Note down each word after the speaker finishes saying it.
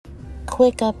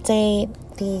quick update,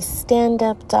 the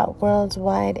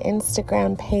standup.worldwide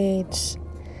Instagram page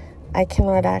I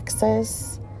cannot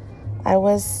access. I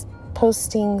was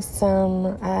posting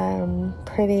some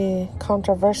pretty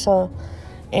controversial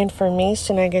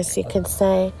information, I guess you could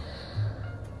say.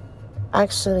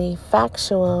 Actually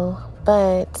factual,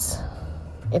 but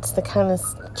it's the kind of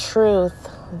truth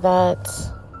that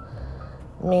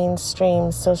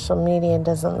mainstream social media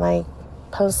doesn't like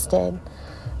posted.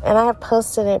 And I have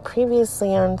posted it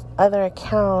previously on other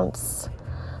accounts,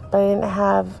 but I didn't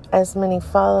have as many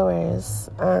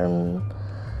followers.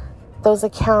 Those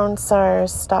accounts are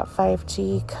Stop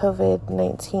 5G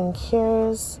COVID-19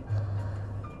 Cures,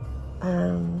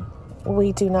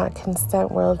 We Do Not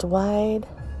Consent Worldwide,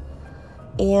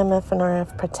 EMF and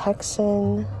RF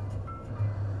Protection,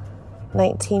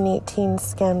 1918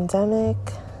 Scamdemic,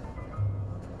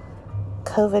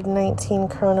 COVID-19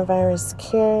 Coronavirus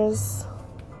Cures,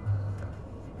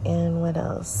 and what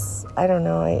else? I don't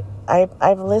know.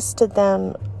 I've listed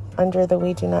them under the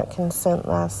We Do Not Consent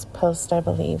last post, I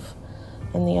believe,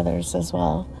 and the others as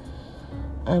well,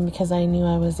 because I knew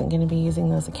I wasn't going to be using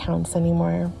those accounts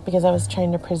anymore because I was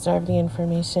trying to preserve the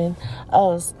information.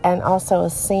 Oh, and also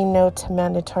say no to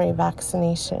mandatory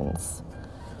vaccinations.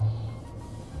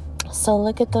 So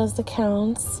look at those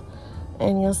accounts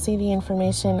and you'll see the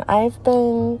information. I've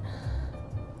been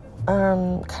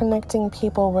connecting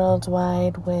people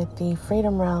worldwide with the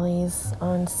freedom rallies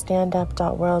on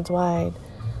standup.worldwide,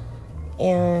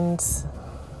 and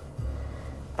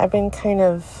I've been kind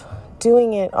of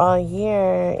doing it all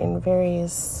year in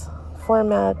various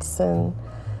formats and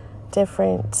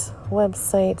different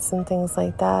websites and things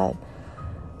like that,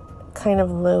 kind of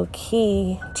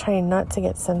low-key, trying not to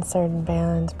get censored and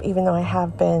banned, even though I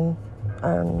have been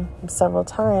several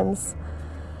times.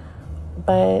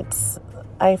 But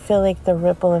I feel like the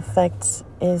ripple effect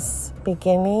is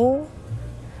beginning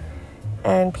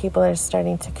and people are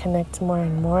starting to connect more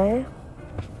and more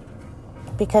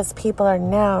because people are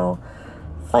now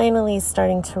finally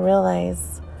starting to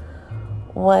realize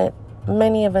what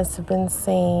many of us have been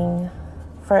saying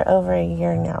for over a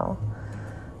year now,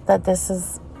 that this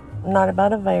is not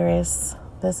about a virus.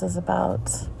 This is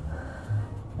about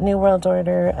New World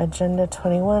Order, Agenda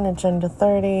 21, Agenda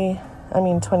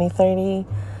 2030,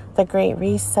 the Great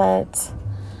Reset,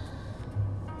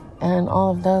 and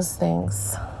all of those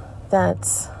things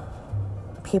that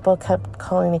people kept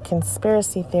calling a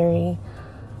conspiracy theory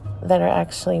that are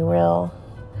actually real.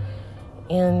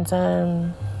 And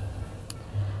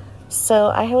so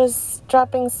I was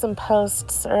dropping some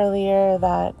posts earlier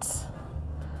that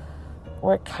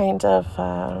were kind of,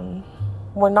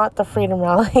 were not the freedom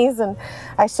rallies, and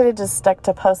I should have just stuck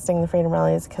to posting the freedom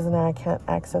rallies because now I can't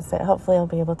access it. Hopefully I'll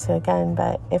be able to again,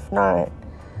 but if not,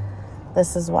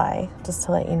 this is why, just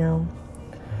to let you know.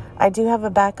 I do have a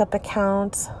backup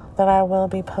account that I will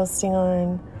be posting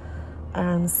on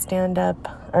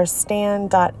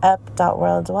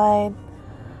stand.up.worldwide,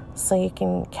 so you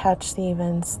can catch the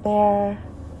events there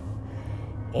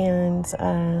and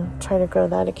try to grow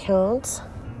that account.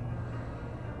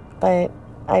 But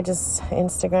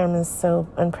Instagram is so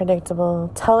unpredictable.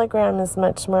 Telegram is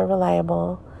much more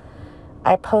reliable.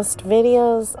 I post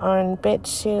videos on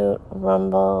BitChute,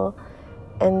 Rumble,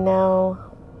 and now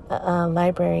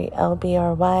Library,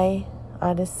 LBRY,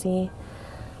 Odyssey,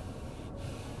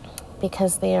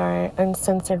 because they are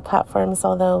uncensored platforms,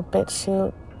 although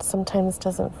BitChute sometimes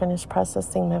doesn't finish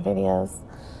processing my videos,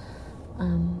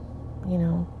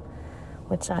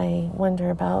 which I wonder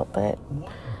about, but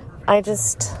I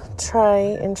just try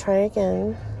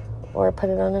again, or put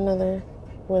it on another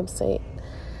website,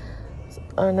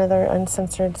 another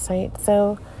uncensored site.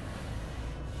 So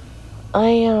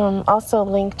I also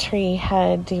Linktree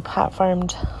had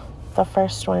deplatformed the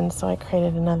first one, so I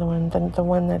created another one. The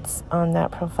one that's on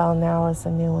that profile now is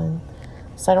a new one.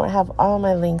 So I don't have all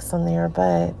my links on there,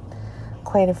 but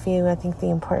quite a few. I think the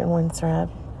important ones are up.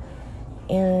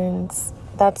 And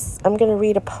I'm going to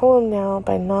read a poem now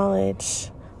by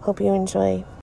Knowledge. Hope you enjoy.